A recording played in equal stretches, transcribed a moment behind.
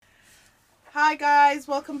Hi guys,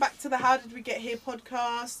 welcome back to the How Did We Get Here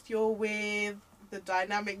podcast. You're with the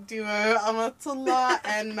dynamic duo Amatullah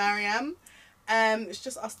and Mariam. It's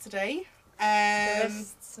just us today. The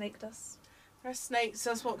rest snaked us. Rest snakes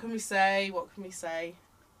us. What can we say?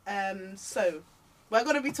 So we're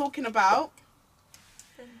going to be talking about.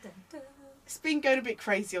 Dun, dun, dun. It's been going a bit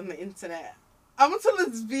crazy on the internet.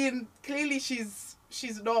 Amatullah's being clearly she's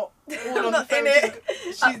not all on not the phone. in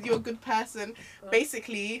it. You're a good person.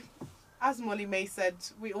 Basically, as Molly May said,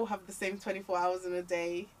 we all have the same 24 hours in a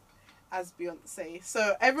day as Beyonce.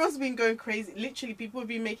 So everyone's been going crazy. Literally, people have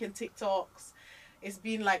been making TikToks. It's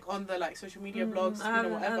been like on the social media blogs,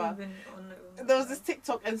 whatever. There was this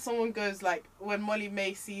TikTok and someone goes like, when Molly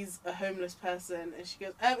May sees a homeless person and she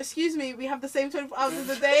goes, excuse me, we have the same 24 hours in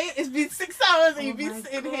a day. It's been 6 hours and you've been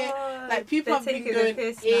sitting here. Like people have been going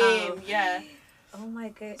in. Yeah. Oh my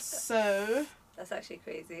god. So that's actually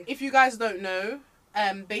crazy. if you guys don't know,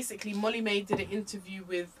 basically Molly May did an interview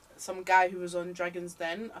with some guy who was on Dragon's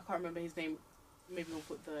Den. I can't remember his name. Maybe we'll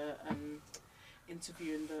put the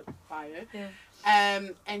interview in the bio. Yeah.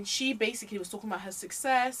 And she basically was talking about her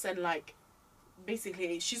success and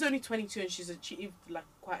basically she's only 22 and she's achieved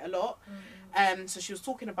quite a lot. So she was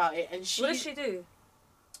talking about it and What does she do?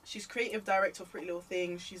 she's creative director of Pretty Little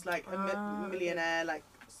Things. She's a millionaire,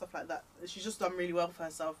 stuff like that. She's just done really well for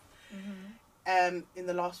herself. In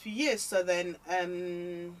the last few years. So then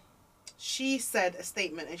she said a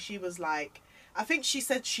statement and she was like, I think she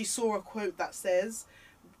said she saw a quote that says,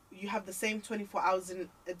 you have the same 24 hours in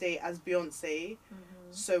a day as Beyonce,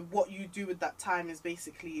 so what you do with that time is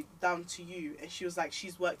basically down to you. And she was like,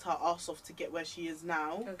 she's worked her ass off to get where she is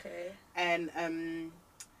now. Okay. And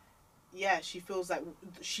yeah, she feels like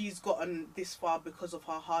she's gotten this far because of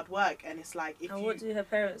her hard work. And it's like, what do her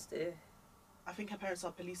parents do? I think her parents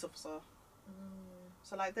are police officer.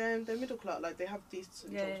 So they're middle class, they have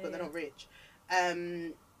decent jobs, but they're not rich.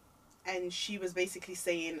 And she was basically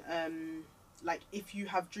saying, if you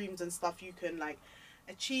have dreams and stuff, you can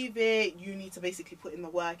achieve it. You need to basically put in the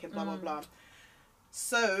work and blah blah blah.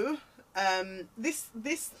 So this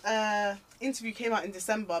interview came out in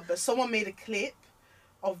December, but someone made a clip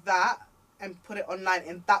of that and put it online,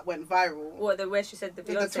 and that went viral. What, where she said the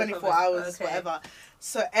Beyonce 24 hours, whatever.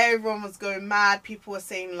 So everyone was going mad. People were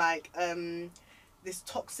saying this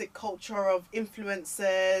toxic culture of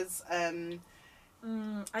influencers.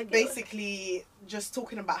 Basically just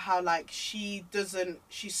talking about how she's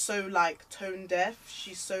so tone deaf.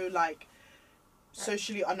 She's so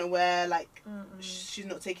socially unaware. She's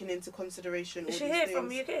not taking into consideration. Is all she these here things. from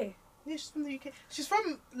the UK? Yeah, she's from the UK. She's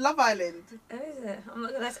from Love Island. Oh, is it? I'm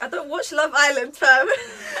not gonna. I don't watch Love Island, fam.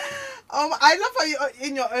 I love how you're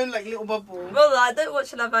in your own little bubble. Well, I don't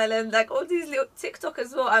watch Love Island. All these little TikTok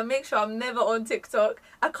as well. I make sure I'm never on TikTok.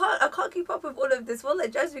 I can't keep up with all of this. Well,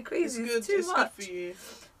 it drives me crazy. It's good. Too it's much. good for you.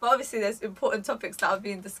 But obviously, there's important topics that are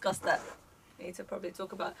being discussed that we need to probably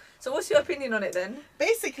talk about. So, what's your opinion on it then?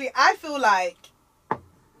 Basically, I feel like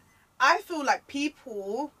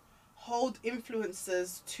people hold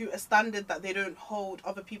influencers to a standard that they don't hold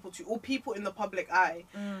other people to, or people in the public eye.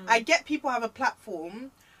 I get people have a platform,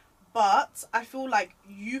 but I feel like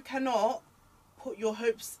you cannot put your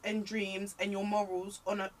hopes and dreams and your morals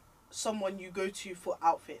on someone you go to for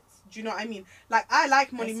outfits. Do you know what I mean? I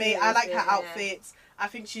like Molly May. I like her outfits. I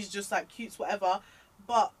think she's just cute, whatever.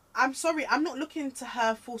 But I'm sorry, I'm not looking to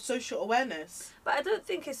her for social awareness. But I don't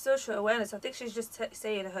think it's social awareness. I think she's just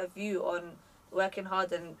saying her view on working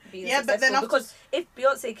hard and being successful. But then because if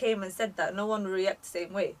Beyonce came and said that, no one would react the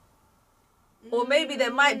same way. Or maybe there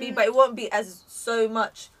might be, but it won't be as so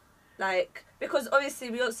much because obviously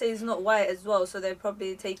Beyonce is not white as well, so they're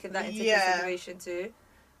probably taking that into consideration too.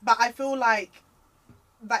 But I feel like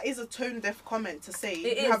that is a tone deaf comment to say.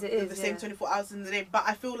 You have the same 24 hours in the day, but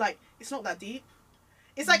I feel like it's not that deep.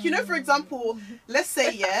 It's for example, let's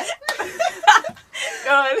say, Go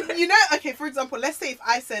on. Okay, for example, let's say if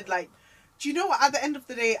I said do you know what, at the end of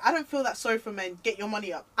the day, I don't feel that sorry for men. Get your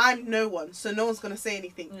money up. I'm no one, so no one's going to say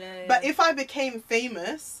anything. But if I became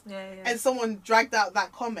famous and someone dragged out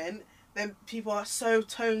that comment, then people are so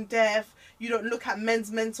tone deaf. You don't look at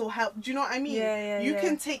men's mental health. Do you know what I mean? You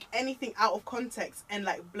can take anything out of context and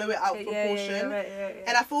blow it out of proportion.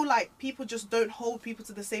 And I feel like people just don't hold people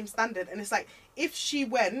to the same standard. And it's if she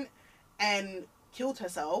went and killed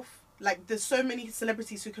herself, there's so many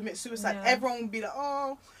celebrities who commit suicide, everyone would be like,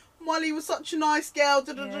 oh, Molly was such a nice girl,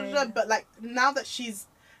 but now that she's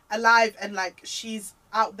alive and she's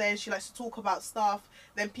out there and she likes to talk about stuff,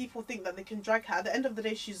 then people think that they can drag her. At the end of the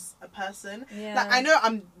day, she's a person. I know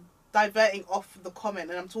I'm diverting off the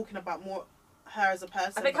comment and I'm talking about more her as a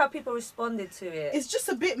person. I think how people responded to it. It's just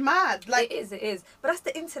a bit mad. It is. But that's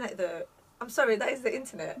the internet though. I'm sorry, that is the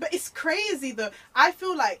internet. But it's crazy though. I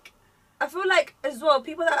feel like as well,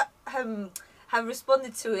 people that have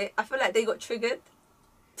responded to it, I feel like they got triggered.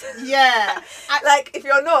 Yeah. Like, if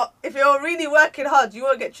you're really working hard, you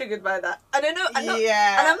won't get triggered by that. And I know, and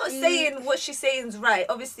I'm not saying what she's saying is right.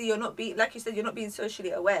 Obviously, you're not being, like you said, you're not being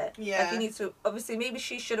socially aware. Yeah. Like, you need to, obviously, maybe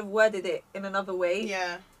she should have worded it in another way.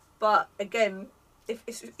 Yeah. But again, if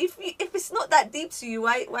it's not that deep to you,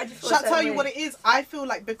 why do you feel? Shall I tell you what it is? I feel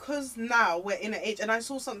like because now we're in an age, and I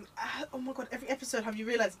saw some. Oh my god! Every episode, have you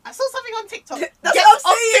realized? I saw something on TikTok. That's what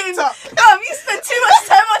I'm saying. No, you spend too much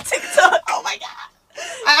time on TikTok. Oh my god!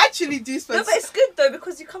 I actually do spend. No, but it's good though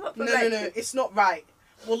because you come up with no, it's not right.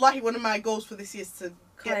 Wallahi, one of my goals for this year is to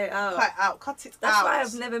cut it out. That's why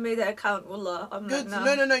I've never made an account. Wallah, I'm good.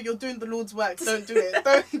 Like, no, you're doing the Lord's work. Don't do it.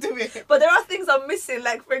 Don't do it. But there are things I'm missing.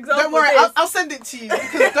 Like, for example, don't worry, I'll send it to you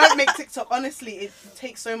because don't make TikTok. Honestly, it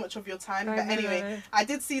takes so much of your time. But anyway, I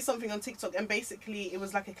did see something on TikTok, and basically it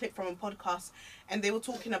was like a clip from a podcast, and they were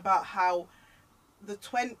talking about how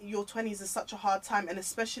your 20s is such a hard time, and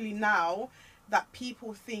especially now that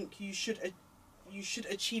people think you should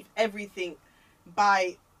achieve everything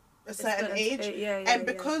by a certain age, and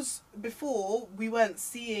because before we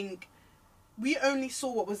only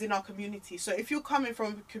saw what was in our community. So if you're coming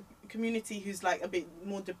from a community who's like a bit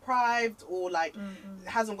more deprived or like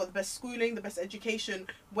hasn't got the best schooling, the best education,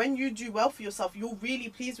 when you do well for yourself, you're really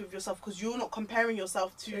pleased with yourself because you're not comparing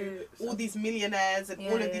yourself to all these millionaires and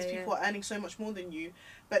all of these people are earning so much more than you.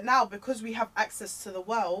 But now, because we have access to the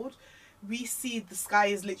world, we see the sky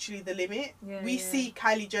is literally the limit. We see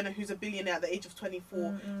Kylie Jenner, who's a billionaire at the age of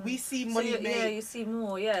 24. We see money made. Yeah, you see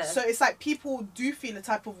more, So it's like people do feel a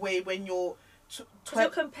type of way when you're... you're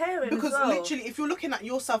comparing because as well. Literally, if you're looking at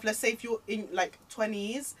yourself, let's say if you're in like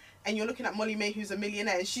 20s and you're looking at Molly May, who's a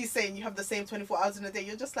millionaire, and she's saying you have the same 24 hours in a day,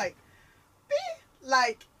 you're just like...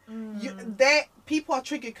 Like, people are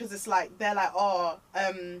triggered because it's like, they're like,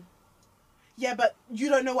 yeah, but you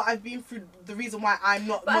don't know what I've been through. The reason why I'm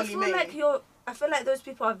not Molly May. I feel like those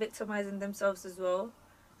people are victimizing themselves as well.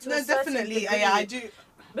 No, definitely. Yeah, I do.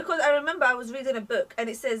 Because I remember I was reading a book and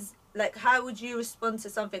it says, like, how would you respond to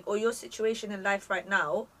something or your situation in life right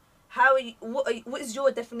now? What is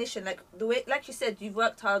your definition? Like, the way, like you said, you've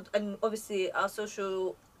worked hard, and obviously our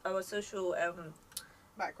social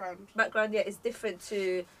background is different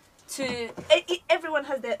to everyone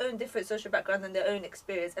has their own different social background and their own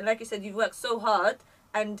experience, and like you said, you've worked so hard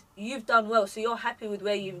and you've done well, so you're happy with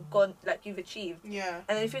where you've gone, like you've achieved. And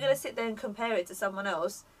then if you're gonna sit there and compare it to someone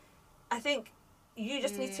else, I think you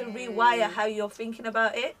just need to rewire how you're thinking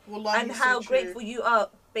about it, and how grateful you are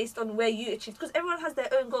based on where you achieved, because everyone has their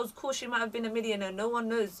own goals. Of course, she might have been a millionaire, no one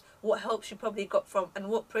knows what help she probably got from and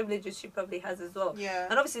what privileges she probably has as well.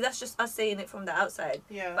 And obviously that's just us saying it from the outside.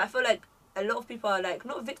 But I feel like a lot of people are like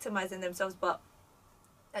not victimizing themselves, but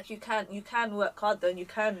like you can work hard though, and you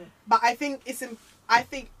can. But I think I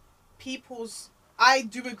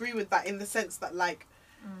do agree with that in the sense that like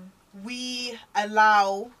we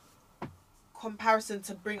allow comparison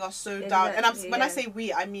to bring us so down, and when I say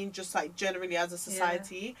we, I mean just like generally as a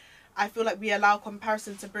society. I feel like we allow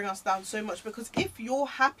comparison to bring us down so much, because if you're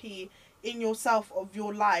happy in yourself of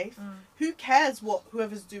your life, who cares what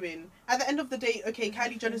whoever's doing? At the end of the day, okay,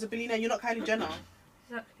 Kylie Jenner's a billionaire, you're not Kylie Jenner.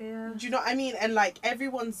 Exactly, yeah. Do you know what I mean? And like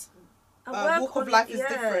everyone's walk of life is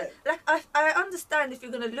different. Like I understand if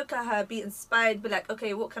you're gonna look at her, be inspired, be like,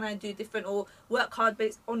 okay, what can I do different, or work hard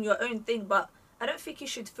based on your own thing, but I don't think you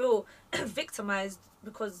should feel victimized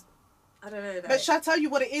because I don't know. Like, but shall I tell you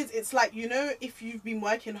what it is? It's like, you know, if you've been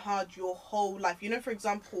working hard your whole life, you know, for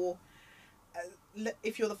example,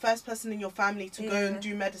 if you're the first person in your family to go and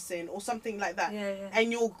do medicine or something like that,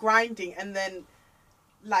 and you're grinding, and then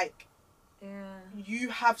like you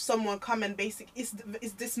have someone come and is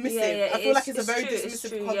dismissive. I feel like it's a very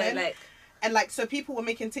dismissive comment. And like, so people were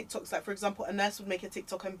making TikToks, like for example, a nurse would make a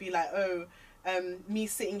TikTok and be like, oh, me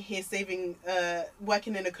sitting here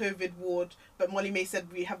working in a COVID ward, but Molly May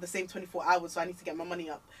said we have the same 24 hours, so I need to get my money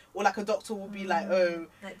up. Or like a doctor will be like, oh,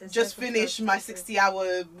 like just finished my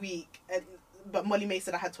 60-hour week, but Molly May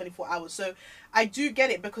said I had 24 hours. So I do get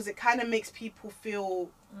it, because it kind of makes people feel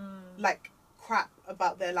like crap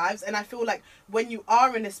about their lives. And I feel like when you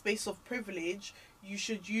are in a space of privilege, you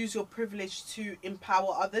should use your privilege to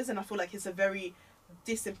empower others. And I feel like it's a very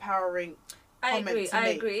disempowering comment to make. I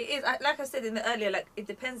agree. It is, like I said in the earlier, like it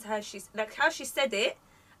depends how she said it.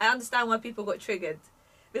 I understand why people got triggered.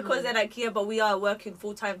 Because they're like, yeah, but we are working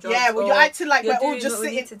full-time jobs. Yeah, well, you're acting like we're all just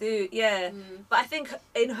sitting. We need to do. Yeah. But I think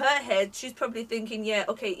in her head, she's probably thinking, yeah,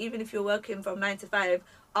 okay, even if you're working from 9 to 5,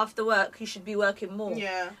 after work, you should be working more.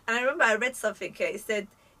 Yeah. And I remember I read something here. It said,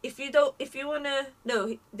 if you wanna,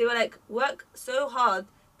 no, they were like, work so hard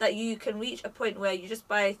that you can reach a point where you just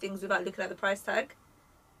buy things without looking at the price tag.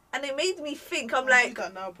 And it made me think, I do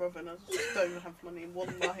that now, brother, and I just don't even have money.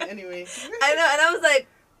 Wallahi, anyway. I know, and I was like,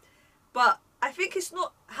 but I think it's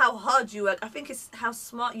not how hard you work. I think it's how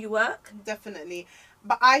smart you work. Definitely.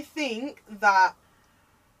 But I think that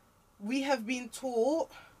we have been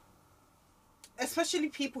taught, especially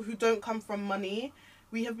people who don't come from money,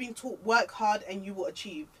 we have been taught work hard and you will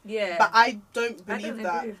achieve. Yeah. But I don't believe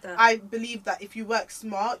agree with that. I believe that if you work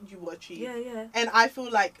smart, you will achieve. Yeah, yeah. And I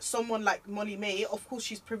feel like someone like Molly-Mae, of course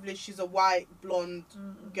she's privileged, she's a white, blonde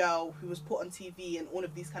girl who was put on TV and all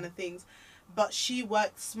of these kind of things. But she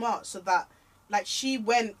worked smart so that, like, she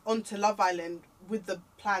went onto Love Island with the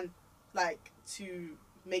plan, like, to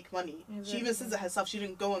make money. Exactly. She even says it herself, she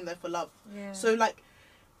didn't go on there for love. Yeah. So, like,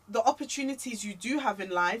 the opportunities you do have in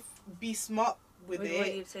life, be smart with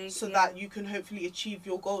it so that you can hopefully achieve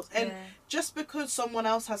your goals. And just because someone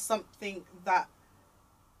else has something that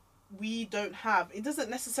we don't have, it doesn't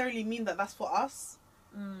necessarily mean that that's for us.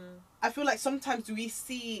 I feel like sometimes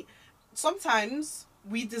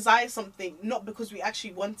we desire something not because we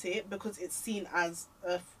actually want it, because it's seen as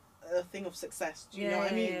a thing of success. Do you know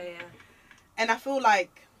what I mean? Yeah. And I feel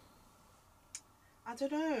like, I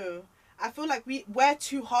don't know, I feel like we're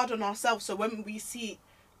too hard on ourselves. So when we see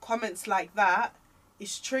comments like that,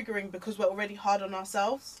 it's triggering because we're already hard on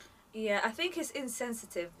ourselves. Yeah, I think it's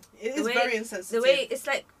insensitive. It is very insensitive. The way it's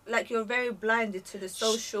like you're very blinded to the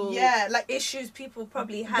social issues people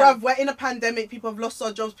probably have. Bruv, we're in a pandemic, people have lost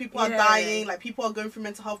their jobs, people are dying, like people are going through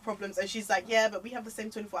mental health problems, and she's like, yeah, but we have the same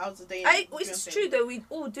 24 hours a day. It's true though, we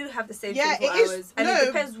all do have the same 24 hours. And it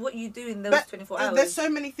depends what you do in those 24 hours. There's so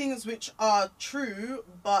many things which are true,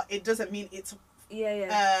 but it doesn't mean it's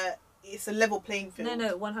it's a level playing field.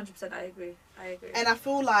 No, 100%, I agree. And I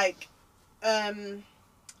feel like when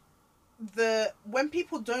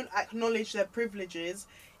people don't acknowledge their privileges,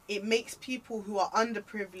 it makes people who are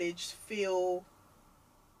underprivileged feel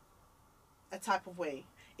a type of way.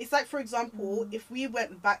 It's like, for example, if we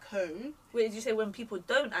went back home... Wait, did you say when people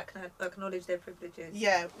don't acknowledge their privileges?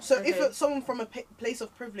 Yeah. So if someone from a place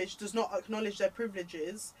of privilege does not acknowledge their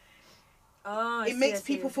privileges... it makes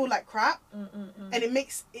people feel like crap, and it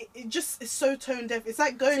makes it just is so tone deaf. It's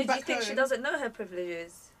like going back home. So do you think she doesn't know her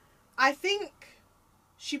privileges? I think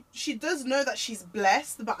she does know that she's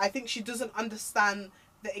blessed, but I think she doesn't understand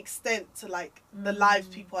the extent to like the lives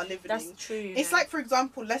people are living. That's true. It's like, for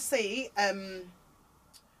example, let's say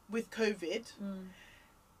with COVID,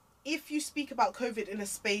 if you speak about COVID in a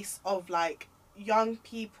space of like young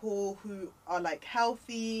people who are like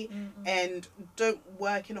healthy and don't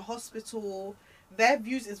work in a hospital, their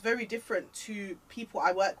views is very different to people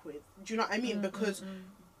I work with. Do you know what I mean? Because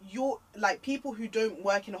you're like people who don't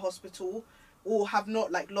work in a hospital or have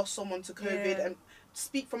not like lost someone to COVID and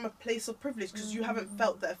speak from a place of privilege because you haven't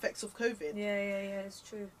felt the effects of COVID. Yeah, it's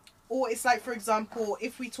true. Or it's like, for example,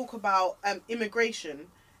 if we talk about immigration,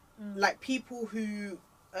 like people who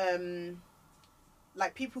are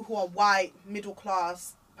white, middle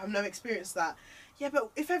class, have no experience that. Yeah,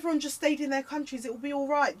 but if everyone just stayed in their countries, it would be all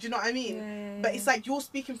right. Do you know what I mean? Yeah. But it's like you're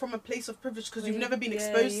speaking from a place of privilege because you've never been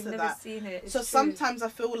exposed to that. Seen it. So true. Sometimes I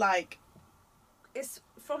feel like it's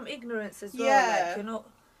from ignorance as well. Yeah. Like, you're not,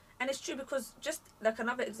 and it's true because just like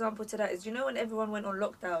another example to that is, you know, when everyone went on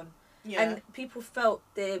lockdown. Yeah. And people felt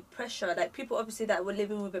the pressure, like people obviously that were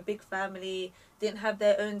living with a big family, didn't have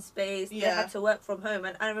their own space, they had to work from home.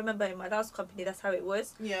 And I remember in my last company, that's how it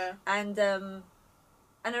was. Yeah. And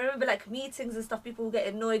I remember like meetings and stuff, people would get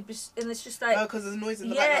annoyed, and it's just like... Oh, because there's noise in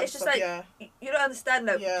the background. Yeah, it's just like, you don't understand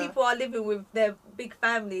that people are living with their big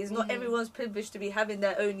families. Not everyone's privileged to be having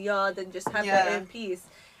their own yard and just have their own peace.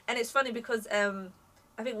 And it's funny because I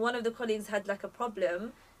think one of the colleagues had like a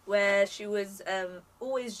problem where she was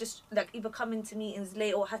always just like either coming to meetings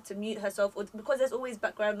late or had to mute herself, or because there's always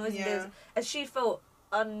background noise and she felt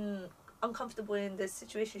uncomfortable in the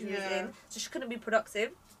situation she was in, so she couldn't be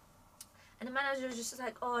productive. And the manager was just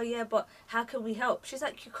like, oh yeah, but how can we help? She's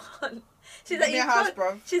like, you can't. She's like, you can't.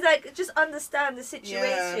 Bro. She's like, just understand the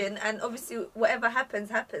situation, and obviously whatever happens.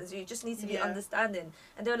 You just need to be understanding.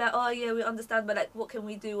 And they were like, oh yeah, we understand, but like, what can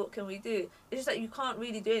we do? It's just like you can't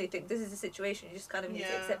really do anything. This is the situation. You just kind of need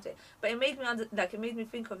to accept it. But it made me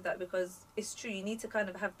think of that because it's true. You need to kind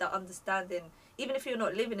of have that understanding, even if you're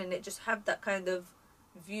not living in it. Just have that kind of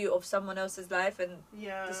view of someone else's life and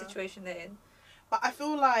the situation they're in. But I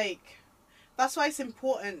feel like that's why it's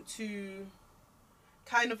important to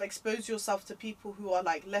kind of expose yourself to people who are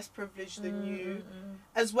like less privileged than you,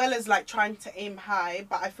 as well as like trying to aim high.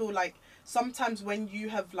 But I feel like sometimes when you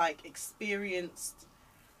have like experienced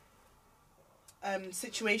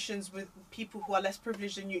situations with people who are less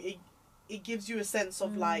privileged than you, it gives you a sense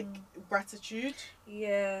of like gratitude.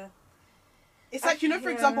 Yeah. It's like, you know, for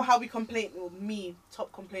example, how we complain, or me,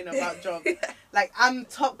 top complainer about job. Like, I'm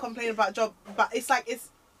top complainer about job, but it's like,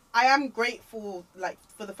 I am grateful, like,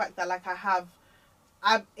 for the fact that, like,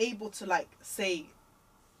 I'm able to, like, say,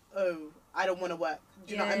 oh, I don't want to work.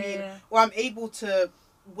 Do you know what I mean? Or I'm able to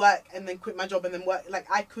work and then quit my job and then work. Like,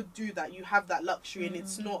 I could do that. You have that luxury, and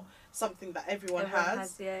it's not something that everyone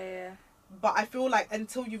has. But I feel like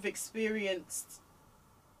until you've experienced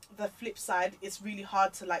the flip side, it's really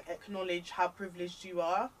hard to like acknowledge how privileged you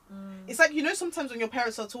are. It's like, you know, sometimes when your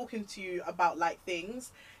parents are talking to you about like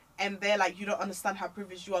things and they're like, you don't understand how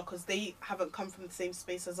privileged you are because they haven't come from the same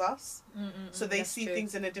space as us, so they see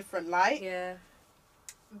things in a different light.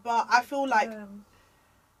 But I feel like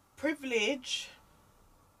privilege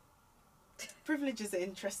is an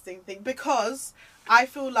interesting thing, because I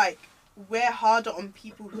feel like we're harder on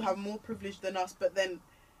people who have more privilege than us, but then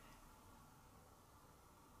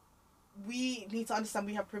we need to understand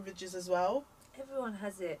we have privileges as well. Everyone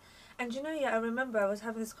has it. And you know, I remember I was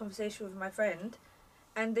having this conversation with my friend,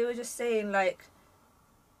 and they were just saying like,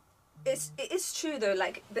 it's true though,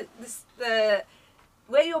 like the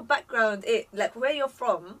where your background like where you're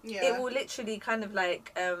from, it will literally kind of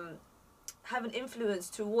like have an influence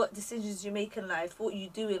to what decisions you make in life, what you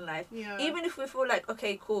do in life. Even if we feel like,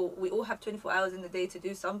 okay, cool, we all have 24 hours in the day to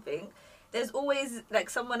do something, there's always like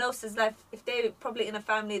someone else's life, if they're probably in a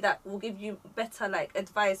family that will give you better like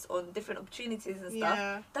advice on different opportunities and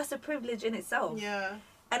stuff, that's a privilege in itself.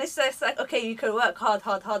 And it's just like, okay, you can work hard,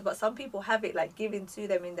 but some people have it like given to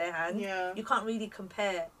them in their hand. You can't really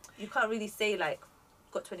compare. You can't really say like,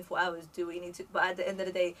 got 24 hours, do what you need to. But at the end of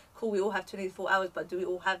the day, cool, we all have 24 hours, but do we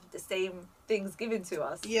all have the same things given to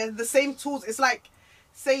us? The same tools. It's like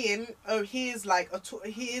saying, oh, here's like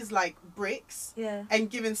here's like bricks, and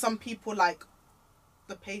giving some people like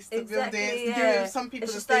the paste to build it. Giving some people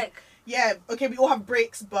it's the just thing. like, okay, we all have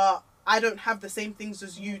bricks, but I don't have the same things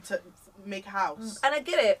as you to make a house. And I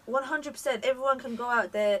get it, 100%. Everyone can go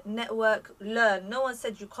out there, network, learn. No one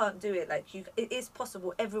said you can't do it. Like, it is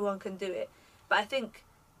possible. Everyone can do it. But I think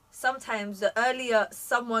sometimes the earlier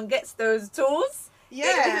someone gets those tools,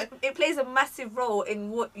 it plays a massive role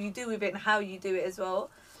in what you do with it and how you do it as well.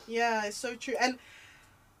 Yeah, it's so true. And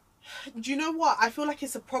do you know what? I feel like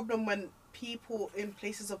it's a problem when people in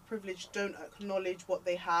places of privilege don't acknowledge what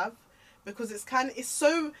they have, because it's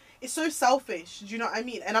so selfish. Do you know what I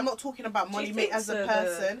mean? And I'm not talking about money mate as a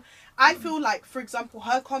person. Though? I feel like, for example,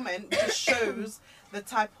 her comment just shows the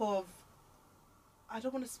type of, I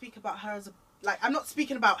don't want to speak about her as a, like, I'm not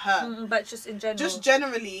speaking about her, but just in general. Just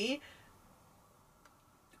generally,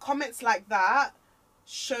 comments like that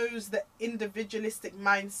shows the individualistic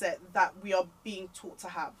mindset that we are being taught to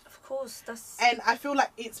have. Of course, that's... And I feel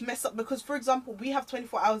like it's messed up because, for example, we have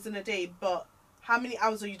 24 hours in a day, but how many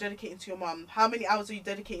hours are you dedicating to your mum? How many hours are you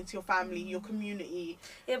dedicating to your family, your community?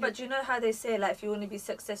 Yeah, but do you know how they say, like, if you want to be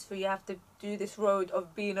successful, you have to do this road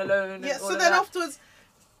of being alone? Yeah, so then afterwards,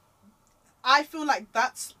 I feel like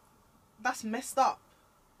that's messed up.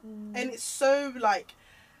 And it's so, like,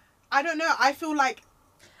 I don't know, I feel like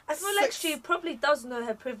she probably does know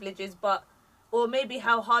her privileges, but, or maybe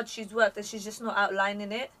how hard she's worked and she's just not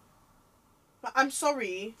outlining it. But I'm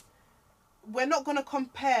sorry, we're not going to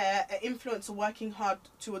compare an influencer working hard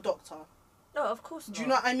to a doctor. No, of course not. Do you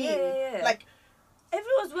know what I mean? Yeah. Like,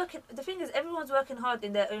 everyone's working, the thing is, everyone's working hard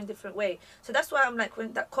in their own different way. So that's why I'm like,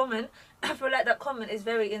 when that comment, I feel like that comment is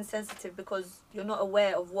very insensitive, because you're not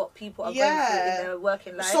aware of what people are going through in their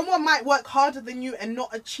working life. Someone might work harder than you and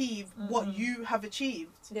not achieve what you have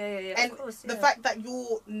achieved. And of course, the fact that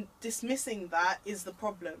you're dismissing that is the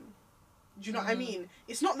problem. Do you know what I mean?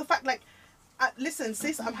 It's not the fact, like, listen,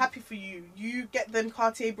 sis, I'm happy for you. You get them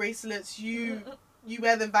Cartier bracelets, you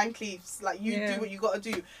wear them Van Cleefs, like, you do what you got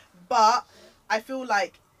to do. But I feel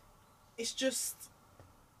like it's just,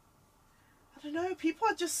 I don't know, people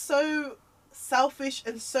are just so selfish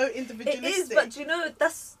and so individualistic. It is, but you know,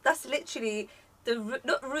 that's literally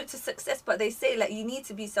not route to success, but they say, like, you need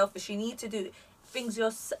to be selfish, you need to do things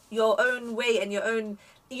your own way and your own,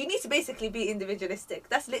 you need to basically be individualistic.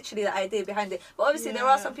 That's literally the idea behind it. But obviously there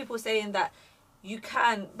are some people saying that you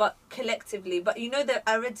can, but collectively. But you know that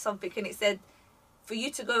I read something and it said, for you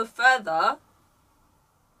to go further,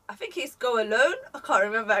 I think it's go alone. I can't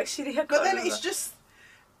remember actually. But then it's just,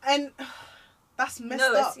 and that's messed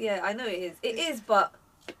up. I know it is. It is, but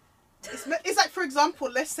it's like, for example,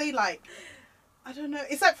 let's say, like, I don't know.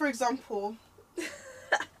 It's like, for example,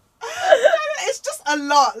 it's just a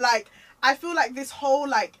lot. Like, I feel like this whole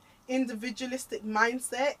like individualistic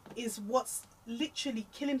mindset is what's literally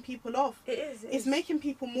killing people off. It's making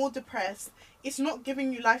people more depressed. It's not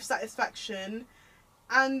giving you life satisfaction.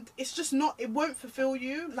 And it's just not, it won't fulfill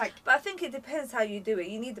you. Like, but I think it depends how you do it.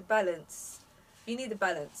 You need the balance.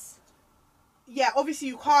 Yeah, obviously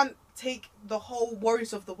you can't take the whole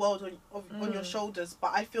worries of the world on your shoulders.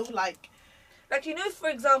 But I feel like, you know, for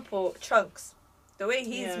example, Trunks, the way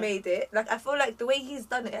he's made it, like, I feel like the way he's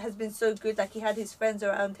done it has been so good. Like, he had his friends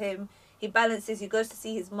around him. He balances. He goes to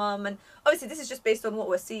see his mum, and obviously this is just based on what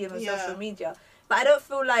we're seeing on social media. But I don't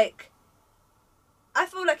feel like. I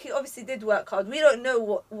feel like he obviously did work hard. We don't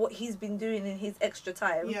know what he's been doing in his extra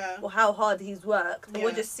time, or how hard he's worked. But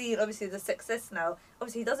we're just seeing obviously the success now.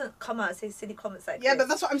 Obviously, he doesn't come out and say silly comments like this. But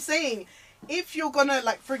that's what I'm saying. If you're gonna,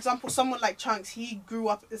 like, for example, someone like Chunks, he grew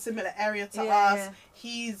up in a similar area to us.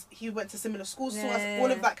 He went to similar schools to us.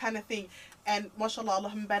 All of that kind of thing. And mashallah,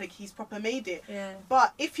 Allahumma barik, he's proper made it.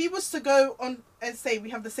 But if he was to go on and say we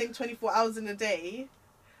have the same 24 hours in a day,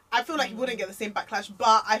 I feel like he wouldn't get the same backlash.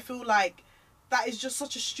 But I feel like that is just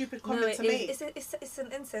such a stupid comment to make. It's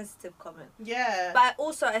an insensitive comment. Yeah. But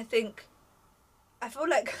I feel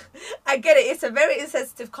like I get it. It's a very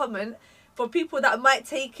insensitive comment for people that might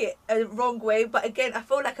take it a wrong way. But again, I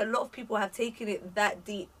feel like a lot of people have taken it that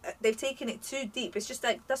deep. They've taken it too deep. It's just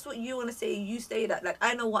like, that's what you want to say. You say that. Like,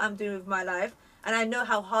 I know what I'm doing with my life, and I know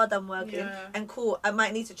how hard I'm working. And cool, I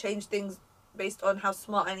might need to change things based on how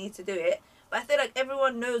smart I need to do it. But I feel like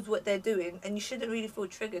everyone knows what they're doing, and you shouldn't really feel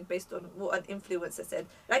triggered based on what an influencer said.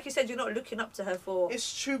 Like you said, you're not looking up to her for...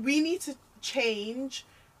 It's true. We need to change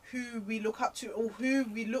who we look up to, or who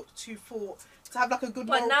we look to have like a good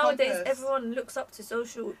moral compass. But nowadays, everyone looks up to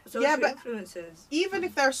social influencers. Even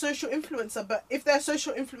if they're a social influencer, but if they're a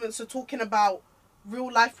social influencer talking about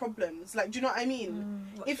real life problems, like, do you know what I mean?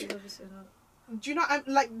 Do you know what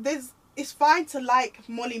I'm like? It's fine to like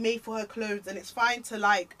Molly May for her clothes, and it's fine to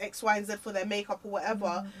like X, Y, and Z for their makeup or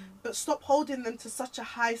whatever, but stop holding them to such a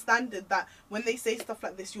high standard that when they say stuff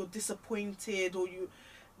like this, you're disappointed, or you...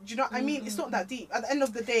 Do you know what I mean? It's not that deep. At the end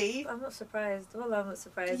of the day... I'm not surprised. Well, I'm not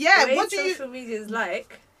surprised. Yeah, the way social media is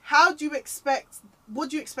like... How do you expect... What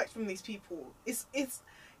do you expect from these people? It's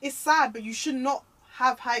sad, but you should not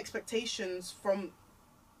have high expectations from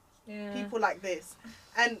people like this.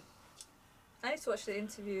 And... I need to watch the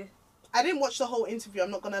interview. I didn't watch the whole interview, I'm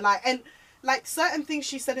not gonna lie. And, like, certain things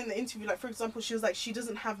she said in the interview, like, for example, she was like, she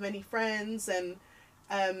doesn't have many friends, and...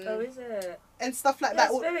 oh, is it? And stuff like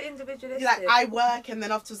that. It's very individualistic. Like, I work, and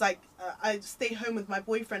then afterwards, like, I stay home with my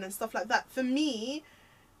boyfriend and stuff like that. For me,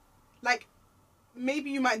 like,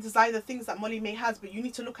 maybe you might desire the things that Molly May has, but you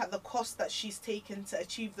need to look at the cost that she's taken to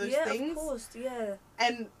achieve those things. Yeah, of course, yeah.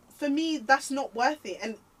 And for me, that's not worth it.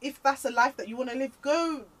 And if that's a life that you want to live,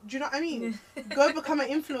 go... Do you know what I mean? Go become an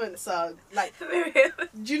influencer. Like,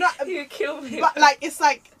 do you know... You kill me. But, like, it's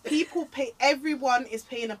like, people pay... Everyone is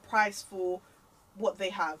paying a price for what they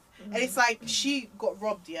have. And it's like, she got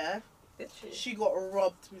robbed, yeah? She got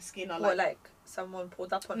robbed, Miskina. Like someone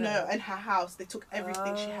pulled up on her? No, in her house. They took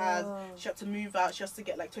everything she has. She had to move out. She has to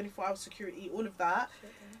get, like, 24-hour security, all of that.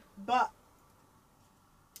 But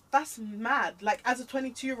that's mad. Like, as a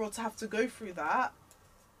 22-year-old to have to go through that.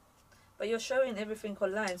 But you're showing everything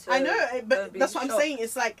online, so... I know, but that's what I'm saying.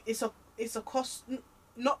 It's like, it's a cost...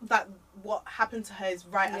 Not that what happened to her is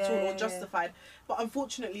right at all or justified, but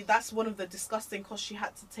unfortunately that's one of the disgusting costs she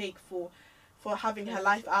had to take for having her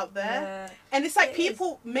life out there. And it's like,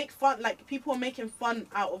 people make fun, like, people are making fun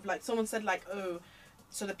out of, like, someone said, like, oh,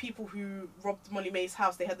 so the people who robbed Molly May's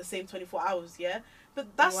house, they had the same 24 hours, yeah?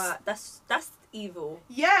 But that's evil.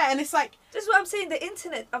 Yeah, and it's like... This is what I'm saying, the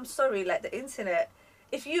internet, I'm sorry, like, the internet,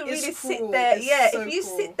 if you really sit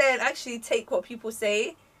there and actually take what people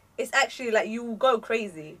say, it's actually like, you will go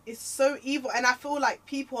crazy. It's so evil, and I feel like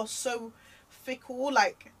people are so fickle.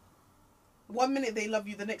 Like, one minute they love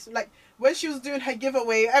you, the next, like, when she was doing her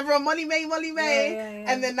giveaway, everyone Molly May,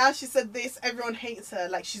 and then now she said this, everyone hates her,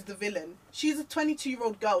 like she's the villain. She's a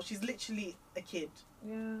 22-year-old girl. She's literally a kid.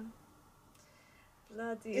 Yeah.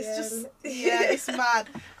 Bloody it's just it's mad.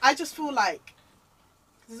 I just feel like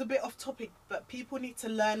this is a bit off topic, but people need to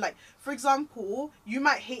learn. Like, for example, you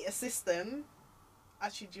might hate a system.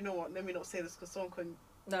 Actually, do you know what? Let me not say this because someone can...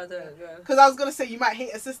 No, don't. Because I was going to say you might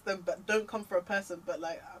hate a system, but don't come for a person. But,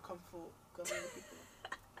 like, I'll come for God many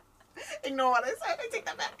people. Ignore what I said. I take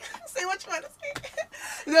that back. Say what you want to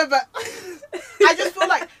say. No, but I just feel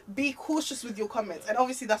like, be cautious with your comments. And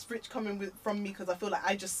obviously that's rich coming from me because I feel like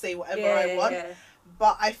I just say whatever I want. Yeah.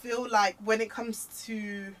 But I feel like when it comes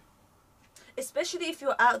to... Especially if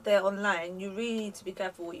you're out there online, you really need to be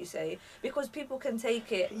careful what you say, because people can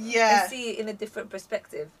take it and see it in a different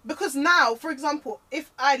perspective. Because now, for example,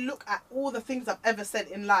 if I look at all the things I've ever said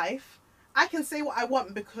in life, I can say what I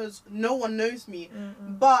want because no one knows me.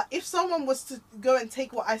 Mm-mm. But if someone was to go and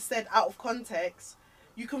take what I said out of context,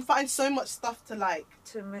 you can find so much stuff to like.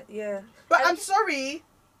 Yeah. But I'm sorry,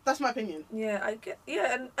 that's my opinion. Yeah, I get.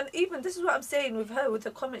 Yeah, and even this is what I'm saying with her, with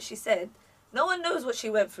the comment she said. No one knows what she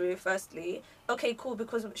went through, firstly. Okay, cool,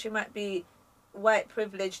 because she might be white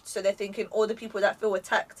privileged, so they're thinking all the people that feel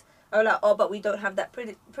attacked are like, oh, but we don't have that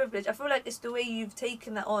privilege. I feel like it's the way you've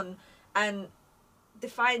taken that on and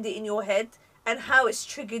defined it in your head and how it's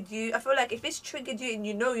triggered you. I feel like if it's triggered you and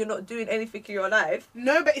you know you're not doing anything in your life.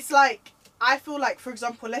 No, but it's like, I feel like, for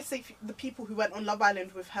example, let's say the people who went on Love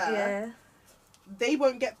Island with her, Yeah. they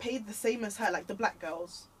won't get paid the same as her, like the black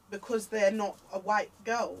girls, because they're not a white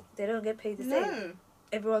girl. They don't get paid the No. same.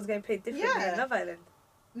 Everyone's getting paid differently in Love Island.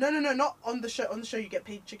 No, not on the show. On the show, you get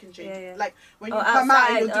paid chicken change. Yeah. Like when you come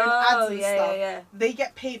out and you're doing ads and yeah, stuff, yeah. they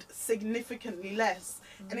get paid significantly less.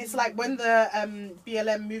 And it's like when the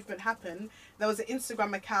BLM movement happened, there was an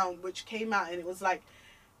Instagram account which came out and it was like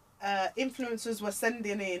influencers were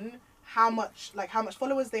sending in how much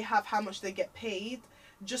followers they have, how much they get paid,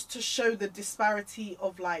 just to show the disparity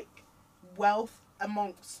of like wealth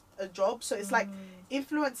amongst a job. So it's like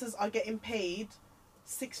influencers are getting paid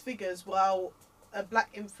 6 figures while a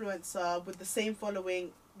black influencer with the same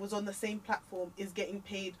following was on the same platform is getting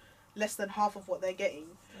paid less than half of what they're getting.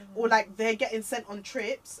 Or like they're getting sent on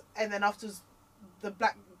trips and then afterwards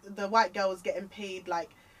the white girl is getting paid like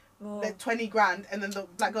 20 grand and then the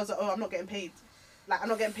black girl's like, oh, I'm not getting paid. Like I'm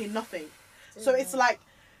not getting paid nothing. So it's like,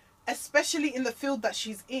 especially in the field that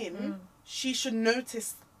she's in, she should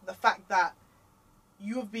notice the fact that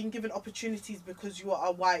you have been given opportunities because you are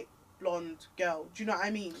a white blonde girl. Do you know what I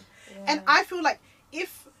mean? Yeah. And I feel like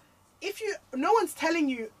if you, no one's telling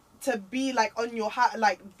you to be like on your hat,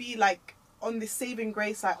 like be like on this saving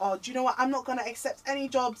grace, like, oh, do you know what, I'm not gonna accept any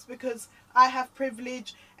jobs because I have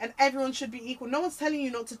privilege and everyone should be equal. No one's telling you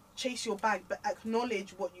not to chase your bag, but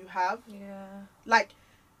acknowledge what you have. Yeah. Like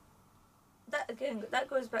that again, that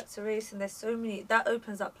goes back to race, and there's so many, that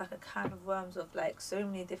opens up like a can of worms of like so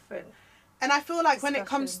many different. And I feel like when it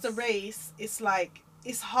comes to race, it's like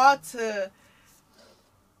it's hard to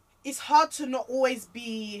not always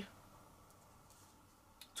be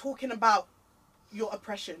talking about your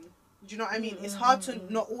oppression. Do you know what I mean? It's hard to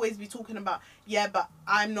not always be talking about, yeah, but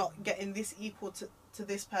I'm not getting this equal to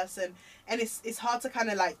this person. And it's hard to kind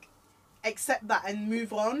of like accept that and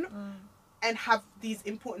move on and have these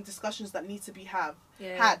important discussions that need to be had.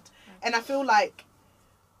 And I feel like,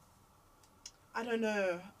 I don't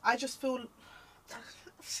know, I just feel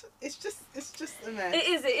it's just a mess.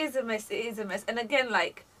 It is a mess. And again,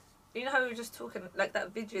 like, you know how we were just talking, like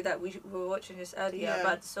that video that we were watching just earlier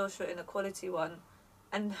about the social inequality one,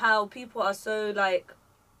 and how people are so like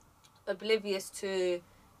oblivious to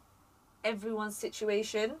everyone's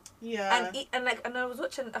situation. And I was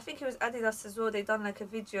watching, I think it was Adidas as well, they done like a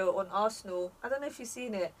video on Arsenal. I don't know if you've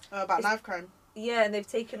seen it. About knife crime. Yeah, and they've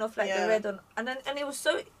taken off like the red on, and it was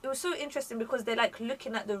so interesting because they're like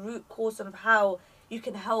looking at the root cause of how you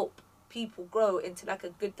can help people grow into like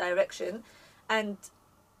a good direction. And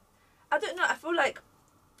I don't know, I feel like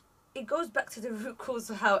it goes back to the root cause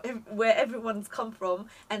of where everyone's come from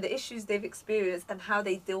and the issues they've experienced and how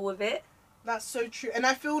they deal with it. That's so true. And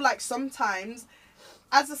I feel like sometimes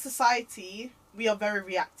as a society we are very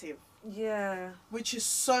reactive. Yeah. Which is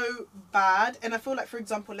so bad. And I feel like, for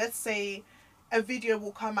example, let's say a video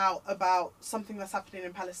will come out about something that's happening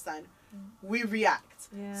in Palestine. We react.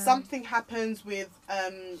 Something happens with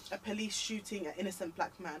a police shooting an innocent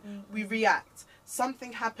black man. We react.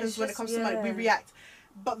 Something happens when it comes to money. We react.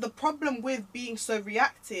 But the problem with being so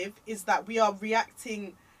reactive is that we are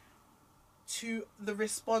reacting to the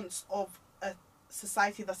response of a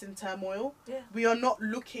society that's in turmoil. We are not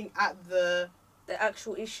looking at the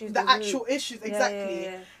actual issues. The actual issues, exactly.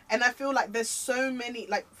 And I feel like there's so many,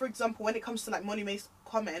 like, for example, when it comes to like Molly May's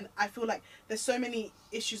comment, I feel like there's so many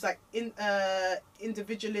issues like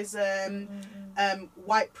individualism,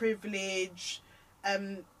 white privilege,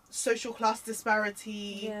 social class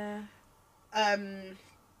disparity,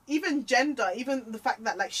 even gender, even the fact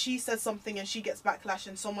that like she says something and she gets backlash,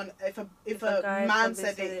 and someone if a man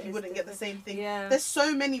said it, he wouldn't get the same thing. There's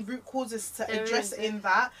so many root causes to address in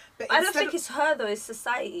that. But I don't think it's her though, it's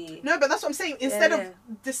society. No, but that's what I'm saying. Instead of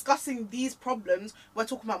discussing these problems, we're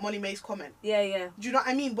talking about Molly May's comment. Do you know what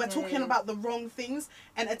I mean? We're talking about the wrong things,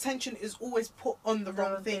 and attention is always put on the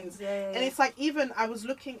wrong things. And it's like, even I was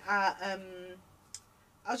looking at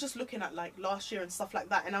I was just looking at like last year and stuff like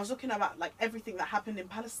that, and I was looking about like everything that happened in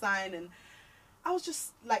Palestine, and I was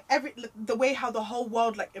just like the way how the whole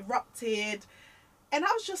world like erupted, and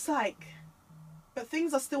I was just like, But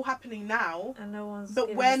things are still happening now. And no one's.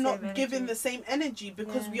 But we're not giving the same energy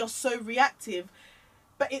because we are so reactive.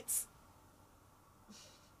 But it's.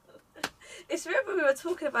 It's remember we were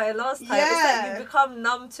talking about it last time. It's like you become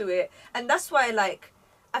numb to it, and that's why like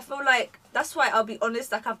I feel like that's why I'll be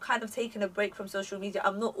honest. Like I've kind of taken a break from social media.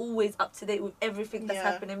 I'm not always up to date with everything that's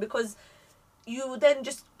happening because you then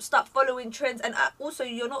just start following trends, and also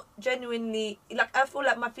you're not genuinely like I feel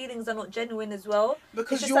like my feelings are not genuine as well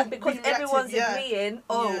because it's just because everyone's agreeing.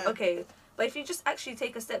 Okay. But if you just actually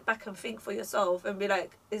take a step back and think for yourself and be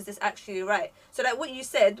like, is this actually right? So like what you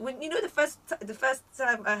said, when you know the first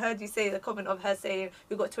time I heard you say the comment of her saying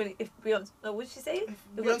we got 20 if Beyonce what did she say? If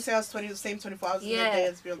Beyonce has 20 the same 24 hours in a day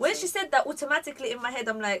as Beyonce. When she said that, automatically in my head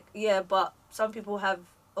I'm like, yeah, but some people have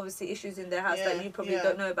obviously issues in their house that you probably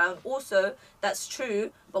don't know about, and also that's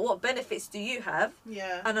true, but what benefits do you have?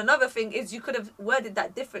 And another thing is you could have worded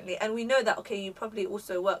that differently, and we know that okay, you probably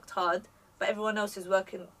also worked hard, but everyone else is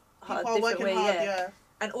working hard different way.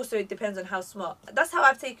 And also it depends on how smart. That's how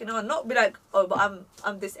I've taken on. Not be like, oh, but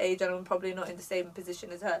I'm this age and I'm probably not in the same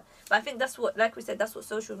position as her. But I think that's what, like we said, that's what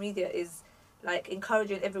social media is like,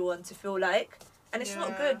 encouraging everyone to feel like. And it's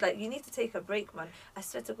not good. Like you need to take a break, man. I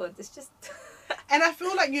swear to God, it's just. And I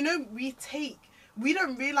feel like we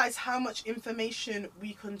don't realize how much information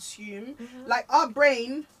we consume. Like our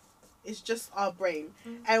brain is just our brain,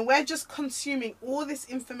 and we're just consuming all this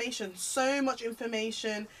information, so much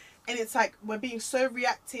information. And it's like we're being so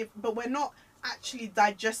reactive, but we're not actually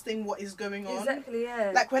digesting what is going on. Exactly,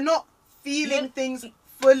 yeah. Like we're not feeling things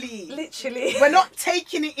fully. Literally. We're not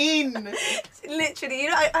taking it in. Literally. You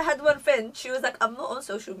know, I had one friend, she was like, I'm not on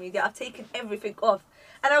social media. I've taken everything off.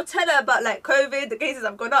 And I'll tell her about like COVID, the cases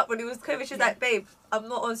have gone up when it was COVID. She's like, babe, I'm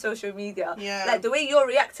not on social media. Like the way you're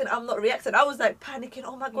reacting, I'm not reacting. I was like panicking,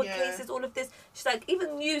 oh my God, cases, all of this. She's like,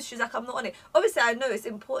 even news, she's like, I'm not on it. Obviously, I know it's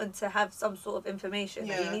important to have some sort of information.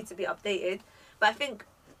 That you need to be updated. But I think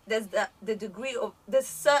there's there's a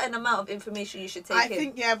certain amount of information you should take in. I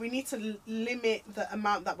think, we need to limit the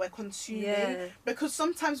amount that we're consuming. Because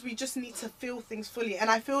sometimes we just need to feel things fully. And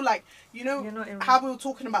I feel like, you know, how we were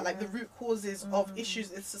talking about like the root causes of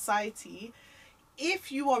issues in society.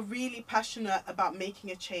 If you are really passionate about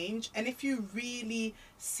making a change, and if you really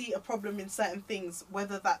see a problem in certain things,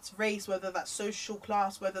 whether that's race, whether that's social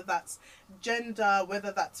class, whether that's gender,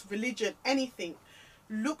 whether that's religion, anything,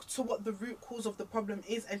 look to what the root cause of the problem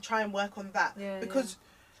is and try and work on that. Because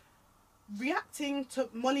reacting to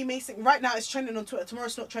Molly Mason right now, it's trending on Twitter. Tomorrow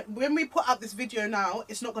it's not trending. When we put out this video now,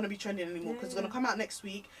 it's not going to be trending anymore because it's going to come out next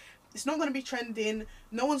week. It's not going to be trending.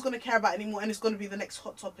 No one's going to care about it anymore, and it's going to be the next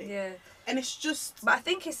hot topic. And it's just. But I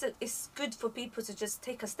think it's good for people to just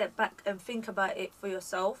take a step back and think about it for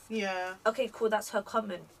yourself. Okay, cool. That's her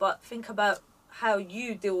comment, but think about how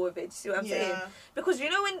you deal with it. See what I'm saying? Because you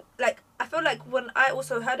know when like I feel like when I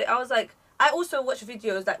also heard it, I was like, I also watch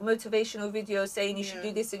videos like motivational videos saying you should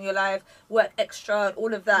do this in your life, work extra, and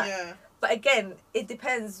all of that. But again, it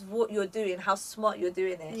depends what you're doing, how smart you're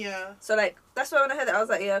doing it. So like that's why when I heard it, I was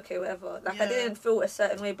like, yeah, okay, whatever. Like I didn't feel a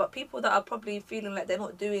certain way, but people that are probably feeling like they're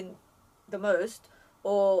not doing the most,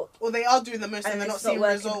 or they are doing the most and they're not seeing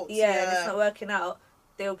results. And it's not working out.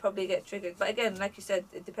 They'll probably get triggered. But again, like you said,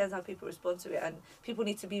 it depends how people respond to it, and people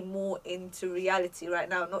need to be more into reality right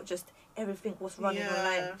now, not just everything what's running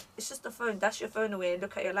online. It's just a phone. Dash your phone away and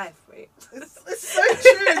look at your life, right? It's so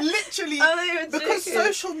true, literally. Because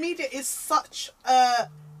social media is such a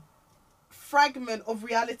fragment of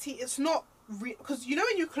reality. It's not because you know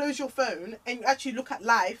when you close your phone and you actually look at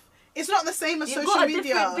life, it's not the same as social media. You've got a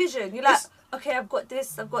different vision. You're like, okay, I've got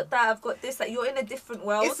this, I've got that, I've got this. Like you're in a different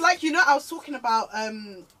world. It's like, you know, I was talking about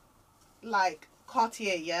like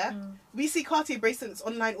Cartier. We see Cartier bracelets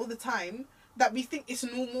online all the time that we think is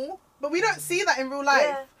normal, but we don't see that in real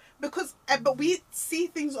life because but we see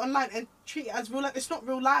things online and treat it as real life. It's not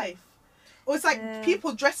real life. Or it's like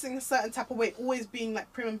people dressing a certain type of way, always being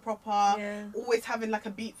like prim and proper, always having like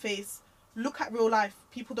a beat face. Look at real life.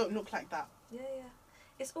 People don't look like that.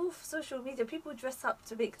 It's all social media. People dress up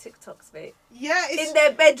to make TikToks, mate. In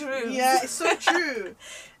their bedrooms. It's so true.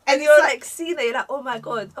 And you're like seeing it, you're like, oh my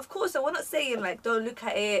God. Of course, and we're not saying like don't look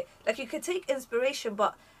at it. Like you can take inspiration,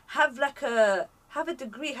 but have a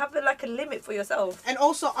degree, have a limit for yourself. And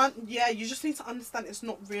also, you just need to understand it's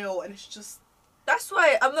not real, and it's just. That's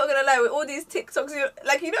why I'm not gonna lie, with all these TikToks,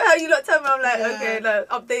 you know how you lot tell me, I'm like, okay, like,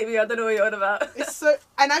 update me, I don't know what you're on about. It's so,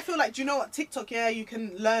 and I feel like, do you know what, TikTok, you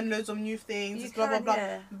can learn loads of new things, blah, blah,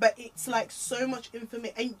 blah, but it's like so much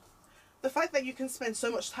information, and the fact that you can spend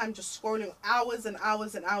so much time just scrolling, hours and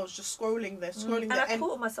hours and hours, just scrolling there, and I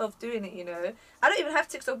caught myself doing it, you know. I don't even have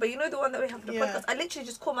TikTok, but you know the one that we have for the podcast, I literally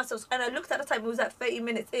just caught myself, and I looked at the time, it was like 30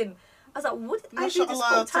 minutes in. I was like, what did I do this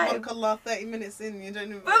whole time? Tabarakallah, 30 minutes in, you don't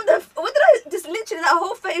even... What did I... Just literally, that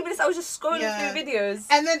whole 30 minutes, I was just scrolling through videos.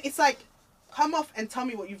 And then it's like, come off and tell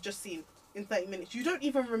me what you've just seen in 30 minutes. You don't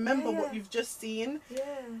even remember what you've just seen. Yeah.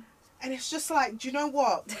 And it's just like, do you know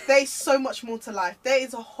what? There's so much more to life. There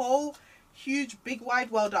is a whole huge, big,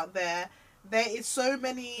 wide world out there. There is so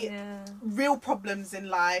many real problems in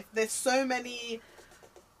life. There's so many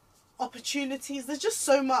opportunities. There's just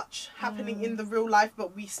so much happening in the real life,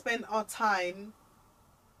 but we spend our time.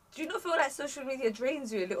 Do you not feel like social media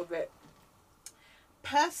drains you a little bit?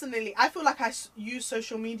 Personally, I feel like I use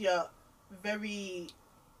social media very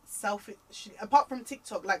selfishly. Apart from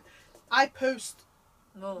TikTok, like, I post...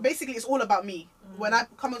 Basically, it's all about me. When I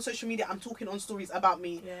come on social media, I'm talking on stories about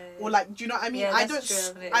me. Or like, do you know what I mean? I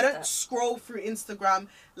don't scroll through Instagram.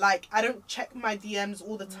 Like, I don't check my DMs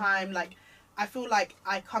all the time. Like, I feel like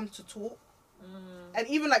I come to talk. And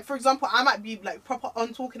even like, for example, I might be like proper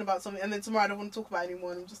on talking about something, and then tomorrow I don't want to talk about it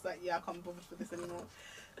anymore, and I'm just like, yeah, I can't bother for this anymore.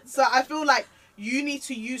 So I feel like you need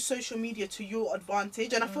to use social media to your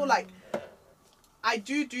advantage, and I feel like I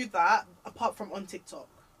do that apart from on TikTok.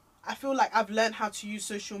 I feel like I've learned how to use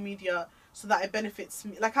social media so that it benefits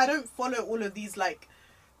me. Like, I don't follow all of these, like,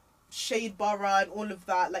 shade bara and all of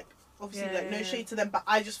that. Like, obviously, no shade to them, but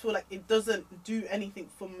I just feel like it doesn't do anything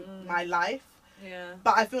for my life. Yeah.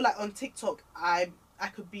 But I feel like on TikTok, I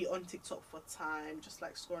could be on TikTok for time, just,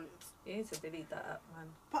 like, scrolling. You need to delete that app, man.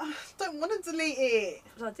 But I don't want to delete it.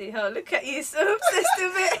 Bloody hell, look at you, so obsessed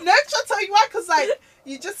with it. No, I'll tell you why, because, like,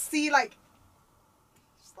 you just see, like,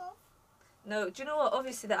 stuff. No, do you know what?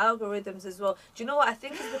 Obviously, the algorithms as well. Do you know what? I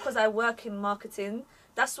think it's because I work in marketing.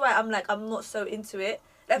 That's why I'm not so into it.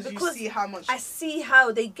 Like, because you see how much... I see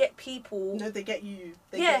how they get people. No, they get you.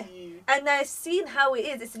 They get you. And I've seen how it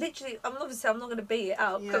is. It's literally... I'm not going to bait it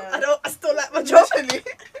out. Because I still like my job.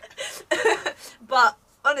 But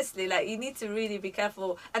honestly, like, you need to really be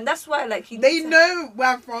careful. And that's why, like... They know where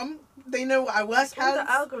I'm from. They know what I work as. All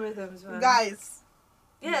the algorithms, man. Guys.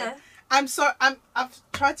 Yeah. I've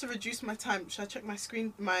tried to reduce my time. Should I check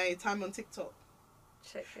my time on TikTok?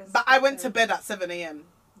 Check your But I went to bed at 7 a.m.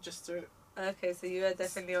 just to... Okay, so you were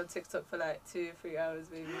definitely on TikTok for like 2-3 hours,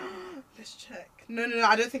 maybe. Let's check. No,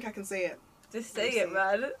 I don't think I can say it. Just say it,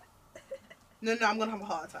 man. No, I'm gonna have a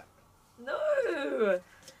heart attack. No.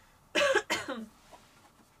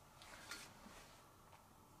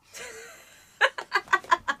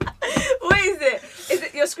 What is it? Is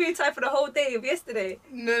it your screen time for the whole day of yesterday?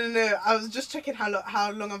 No. I was just checking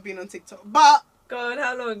how long I've been on TikTok. But go on,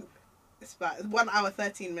 how long? It's bad. 1 hour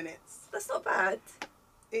 13 minutes. That's not bad.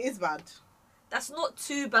 It is bad. That's not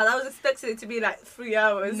too bad. I was expecting it to be like 3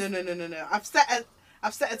 hours. No. I've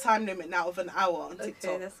set a time limit now of an hour on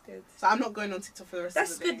TikTok. Okay, that's good. So I'm not going on TikTok for the rest of the day.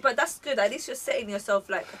 That's good, but that's good. At least you're setting yourself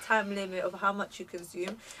like a time limit of how much you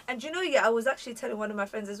consume. And you know, I was actually telling one of my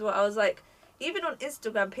friends as well. I was like, even on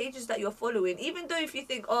Instagram, pages that you're following, even though if you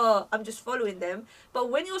think, oh, I'm just following them, but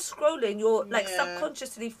when you're scrolling, you're like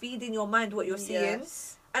subconsciously feeding your mind what you're seeing.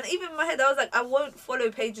 Yes. And even in my head, I was like, I won't follow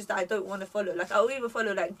pages that I don't want to follow. Like, I'll even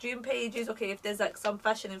follow, like, gym pages. Okay, if there's, like, some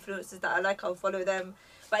fashion influencers that I like, I'll follow them.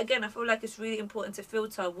 But again, I feel like it's really important to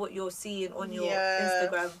filter what you're seeing on your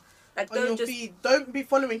Instagram. Like, don't be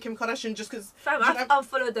following Kim Kardashian just because... Fam, I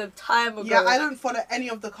unfollowed them time ago. Yeah, I don't follow any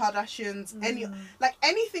of the Kardashians.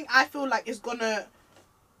 Anything I feel like is going to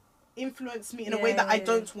influence me in a way that I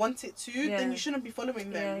don't want it to, then you shouldn't be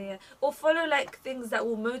following them. Yeah. Or follow, like, things that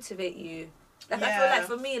will motivate you. Like, I feel like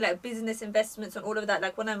for me, like, business investments and all of that,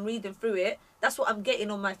 like, when I'm reading through it, that's what I'm getting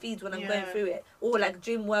on my feeds when I'm going through it. Or, like,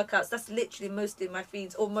 gym workouts, that's literally mostly my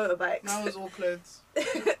feeds. Or motorbikes. That was all clothes.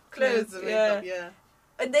 Clothes, and makeup, yeah.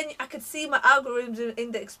 And then I could see my algorithms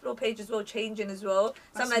in the explore page as well changing as well.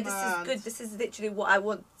 So I'm like, this is good. This is literally what I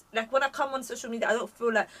want. Like, when I come on social media, I don't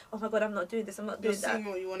feel like, oh my God, I'm not doing this, I'm not doing that. Seeing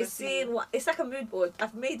what you want to see. It's like a mood board.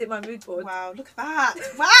 I've made it my mood board. Wow, look at that.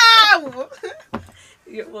 Wow!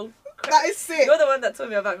 Well, that is sick. You're the one that told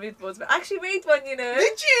me about mood boards, but I actually made one, you know.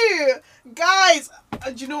 Did you? Guys,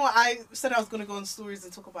 do you know what? I said I was going to go on stories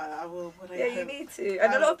and talk about it. I will. You need to.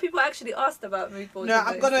 And a lot of people actually asked about mood boards. No,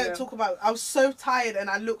 I'm going to talk about it. I was so tired and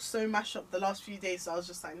I looked so mashed up the last few days, so I was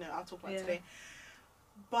just like, no, I'll talk about it today.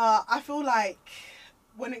 But I feel like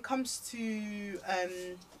when it comes to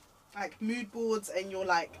like mood boards and you're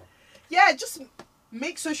like, just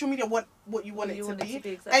make social media what you want it to be.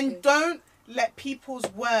 Exactly. And don't let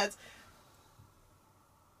people's words...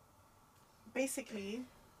 Basically,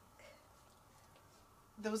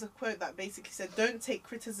 there was a quote that basically said, don't take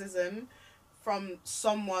criticism from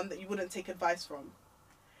someone that you wouldn't take advice from.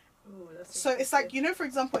 Ooh, so it's like, you know, for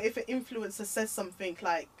example, if an influencer says something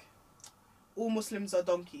like, all Muslims are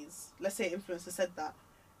donkeys. Let's say an influencer said that.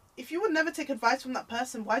 if you would never take advice from that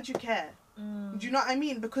person, why do you care? Do you know what I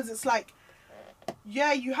mean? Because it's like,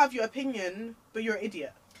 yeah, you have your opinion, but you're an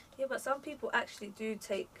idiot. Yeah, but some people actually do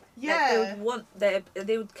take. Yeah.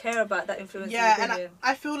 They would care about that influence. Yeah, and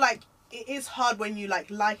I feel like it is hard when you like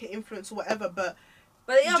an influence or whatever, but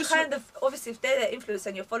they are kind of, obviously, if they're their influence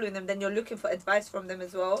and you're following them, then you're looking for advice from them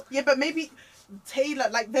as well. Yeah, but maybe tailor,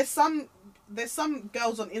 like there's some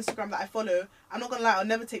girls on Instagram that I follow. I'm not gonna lie, I'll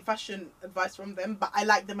never take fashion advice from them, but I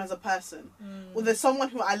like them as a person. Or there's someone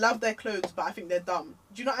who I love their clothes, but I think they're dumb.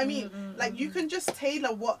 Do you know what I mean? Like you can just tailor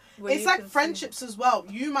it's like friendships as well.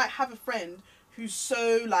 You might have a friend who's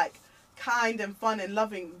so like kind and fun and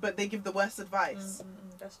loving, but they give the worst advice.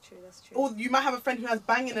 That's true. Or you might have a friend who has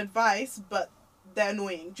banging advice, but they're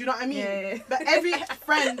annoying. Do you know what I mean? Yeah. But every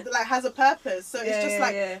friend like has a purpose, so it's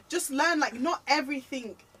just just learn, like not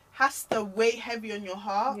everything has to weigh heavy on your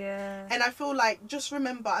heart. Yeah. And I feel like, just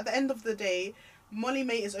remember, at the end of the day,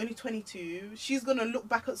 Molly-Mae is only 22. She's gonna look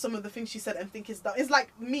back at some of the things she said and think it's dumb. It's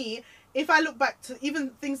like me, if I look back to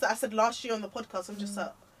even things that I said last year on the podcast, I'm just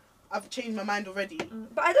like, I've changed my mind already.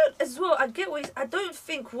 But I get I don't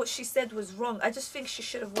think what she said was wrong. I just think she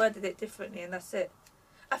should have worded it differently, and that's it.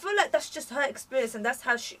 I feel like that's just her experience, and that's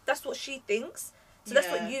what she thinks. So that's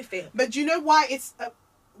what you think. But do you know why it's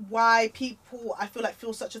why people, I feel like,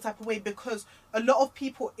 feel such a type of way? Because a lot of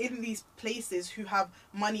people in these places who have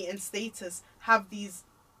money and status have these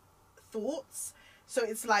thoughts. So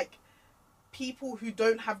it's like people who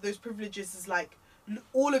don't have those privileges is like,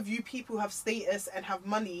 all of you people who have status and have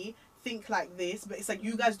money think like this, but it's like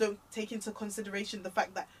you guys don't take into consideration the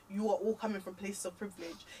fact that you are all coming from places of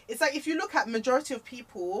privilege. It's like if you look at majority of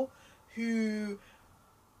people who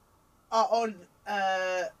are on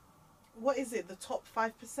what is it, the top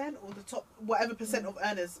 5% or the top whatever percent of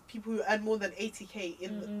earners, people who earn more than 80k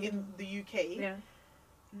in the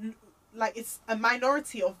UK, like it's a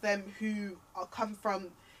minority of them who come from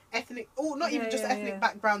ethnic, or not even just ethnic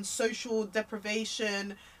backgrounds, social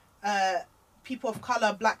deprivation, people of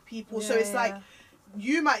color, black people. So it's like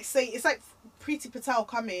you might say, it's like Priti Patel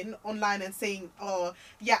coming online and saying, oh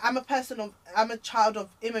yeah, I'm a child of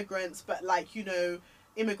immigrants, but like, you know,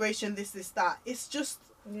 immigration, this that. It's just,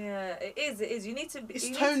 it is you need to be,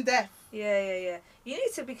 it's tone deaf. You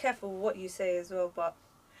need to be careful with what you say as well, but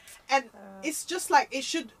it's just like, it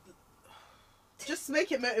should just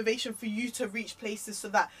make it motivation for you to reach places, so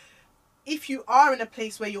that if you are in a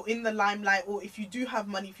place where you're in the limelight, or if you do have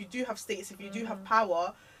money, if you do have status, if you do have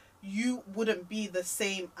power, you wouldn't be the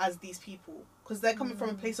same as these people, because they're coming from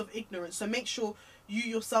a place of ignorance. So make sure you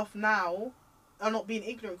yourself now are not being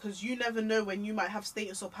ignorant, because you never know when you might have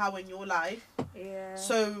status or power in your life.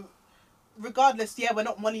 So regardless, we're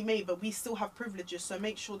not Molly-Mae, but we still have privileges, so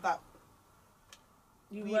make sure that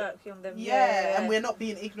you work on them. And we're not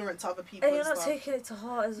being ignorant to other people. And you're not taking it to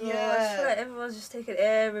heart as well. I just feel like everyone's just taking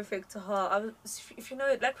everything to heart. If you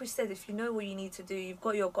know, like we said, if you know what you need to do, you've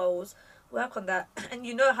got your goals, work on that, and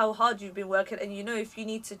you know how hard you've been working, and you know if you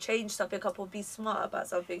need to change something up or be smart about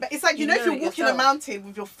something. But it's like, you know if you're walking a mountain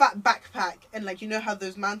with your fat backpack, and like, you know how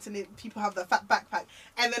those mountain people have that fat backpack,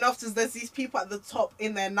 and then after there's these people at the top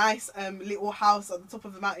in their nice little house at the top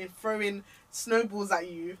of the mountain throwing snowballs at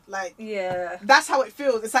you, like, that's how it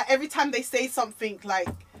feels. It's like every time they say something like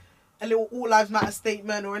a little all lives matter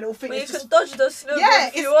statement or a little thing, but you can dodge those snowballs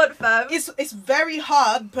if you want, fam. It's very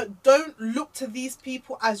hard, but don't look to these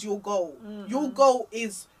people as your goal. Your goal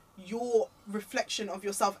is your reflection of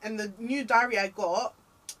yourself. And the new diary I got,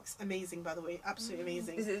 it's amazing, by the way, absolutely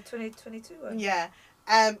amazing. Is it the 2022 one? Yeah.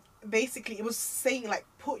 Basically it was saying like,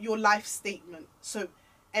 put your life statement. So,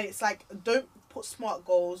 and it's like, don't put smart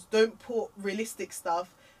goals, don't put realistic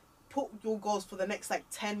stuff, put your goals for the next like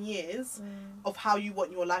 10 years of how you want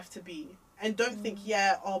your life to be, and don't think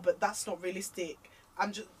but that's not realistic.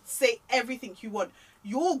 I'm just say everything you want.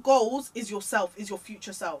 Your goals is yourself, is your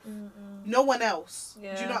future self, no one else. Do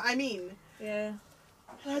you know what I mean? And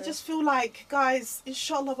I just feel like, guys,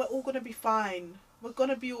 inshallah, we're all gonna be fine, we're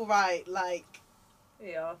gonna be all right. Like,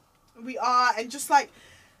 we are. And just like,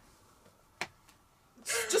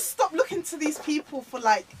 just stop looking to these people for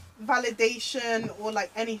like validation or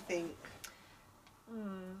like anything.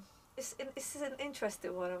 It's an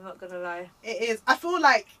interesting one, I'm not gonna lie. It is. I feel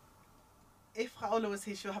like if Haola was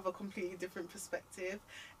here, she'll have a completely different perspective.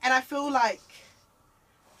 And I feel like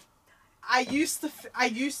I used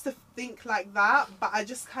to think like that, but I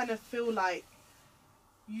just kind of feel like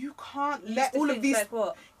you can't let all of these, like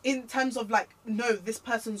what? In terms of like, no, this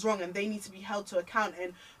person's wrong and they need to be held to account,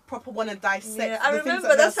 and proper want to dissect. I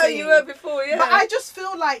remember that's how you were before. But I just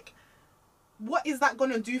feel like, what is that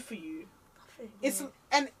gonna do for you? Nothing.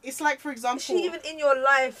 It's like, for example, is she even in your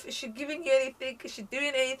life? Is she giving you anything? Is she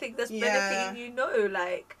doing anything that's benefiting you? No,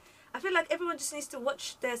 like, I feel like everyone just needs to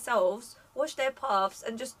watch themselves, watch their paths,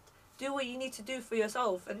 and just do what you need to do for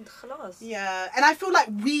yourself, and khalas. Yeah, and I feel like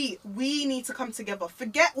we need to come together.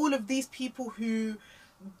 Forget all of these people who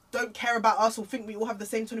don't care about us or think we all have the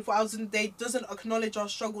same 24 hours in a day, doesn't acknowledge our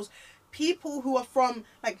struggles. People who are from,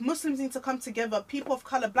 like, Muslims need to come together. People of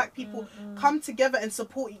colour, black people, come together and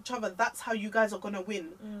support each other. That's how you guys are going to win.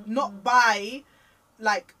 Not by,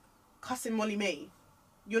 like, cussing Molly May.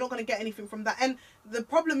 You're not going to get anything from that. And the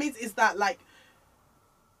problem is that, like,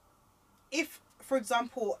 if, for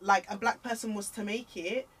example, like, a black person was to make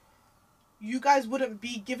it, you guys wouldn't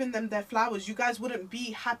be giving them their flowers. You guys wouldn't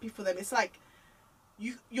be happy for them. It's like,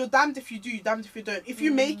 you're damned if you do, you're damned if you don't. If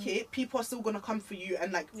you make it, people are still gonna come for you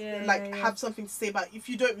and have something to say about you. If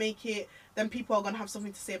you don't make it, then people are gonna have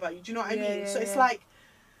something to say about you. Do you know what I mean? So it's like,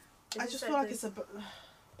 I just feel like it's a.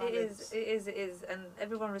 It is, and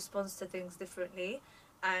everyone responds to things differently,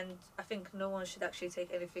 and I think no one should actually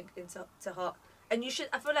take anything to heart. And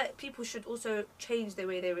I feel like people should also change the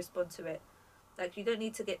way they respond to it. Like, you don't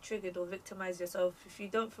need to get triggered or victimize yourself if you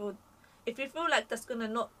feel like that's gonna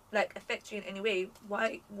not, like, affect you in any way.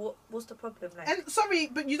 What's the problem? Like, and sorry,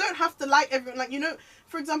 but you don't have to like everyone. Like, you know,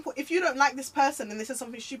 for example, if you don't like this person and they said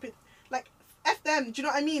something stupid, like, F them. Do you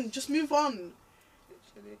know what I mean? Just move on.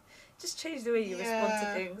 Literally. Just change the way you respond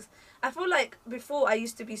to things. I feel like before I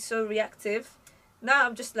used to be so reactive. Now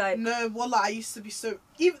I'm just like... No, wallah, I used to be so...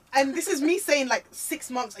 and this is me saying, like,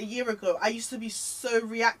 6 months, a year ago, I used to be so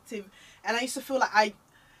reactive. And I used to feel like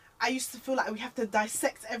I used to feel like we have to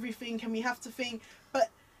dissect everything and we have to think,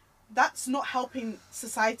 but that's not helping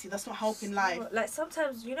society. That's not helping life. Like,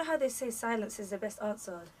 sometimes, you know how they say silence is the best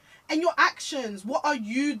answer? And your actions, what are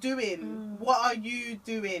you doing? What are you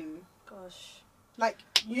doing? Gosh. Like,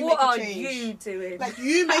 what are you doing? Like,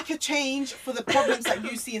 you make a change for the problems that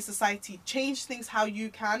you see in society. Change things how you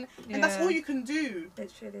can. And that's all you can do.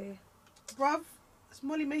 Literally. Bruv, it's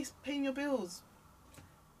Molly Mace paying your bills.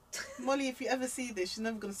 Molly, if you ever see this, she's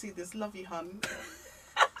never gonna see this. Love you, hun.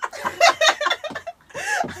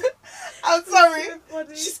 I'm sorry. So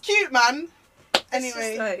she's cute, man.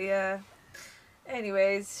 Anyway. Like,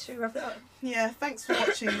 anyways, should we wrap it up? Yeah, thanks for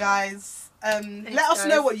watching, guys. Let us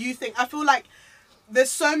know what you think. I feel like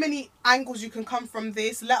there's so many angles you can come from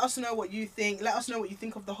this. Let us know what you think. Let us know what you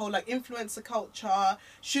think of the whole, like, influencer culture.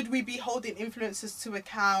 Should we be holding influencers to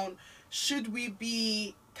account? Should we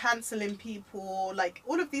be cancelling people? Like,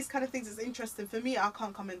 all of these kind of things is interesting. For me, I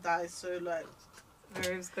can't come and die, so, like...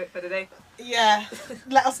 Miriam's quit for the day. Yeah.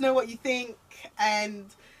 Let us know what you think, and...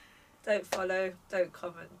 Don't follow, don't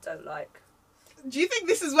comment, don't like. Do you think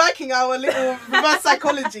this is working, our little reverse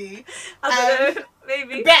psychology? I don't know,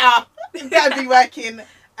 maybe. It better be working.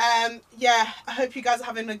 Yeah, I hope you guys are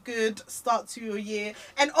having a good start to your year.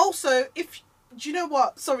 And also, do you know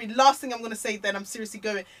what? Sorry, last thing I'm going to say, then I'm seriously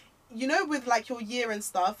going. You know, with, like, your year and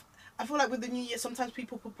stuff, I feel like with the new year, sometimes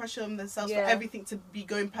people put pressure on themselves for everything to be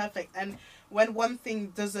going perfect. And when one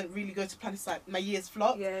thing doesn't really go to plan, it's like, my year's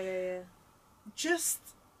flop. Yeah. Just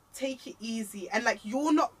take it easy. And, like,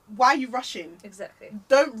 why are you rushing? Exactly.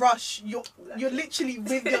 Don't rush. You're literally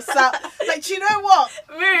with yourself. Like, do you know what?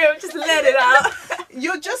 Miriam, just let it out.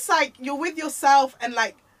 You're just, like, you're with yourself, and,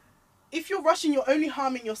 like, if you're rushing, you're only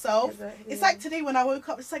harming yourself. Exactly, it's like today when I woke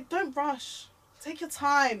up, it's like, don't rush. Take your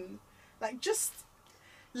time. Like, just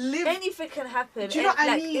live. Anything can happen. Do you know what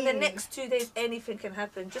I mean? In the next 2 days, anything can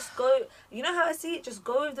happen. Just go. You know how I see it? Just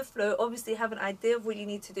go with the flow. Obviously, have an idea of what you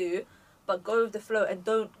need to do, but go with the flow and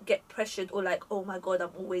don't get pressured or like, oh my God, I'm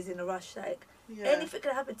always in a rush. Like, anything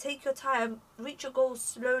can happen. Take your time. Reach your goals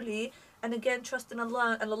slowly. And again, trust in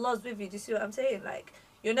Allah, and Allah's with you. Do you see what I'm saying? Like,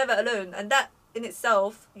 you're never alone. And that in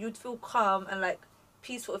itself, you'd feel calm and, like,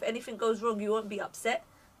 peaceful. If anything goes wrong, you won't be upset.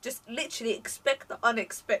 Just literally expect the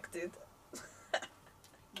unexpected.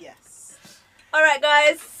 Yes. All right,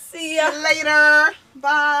 guys. See ya later.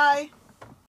 Bye.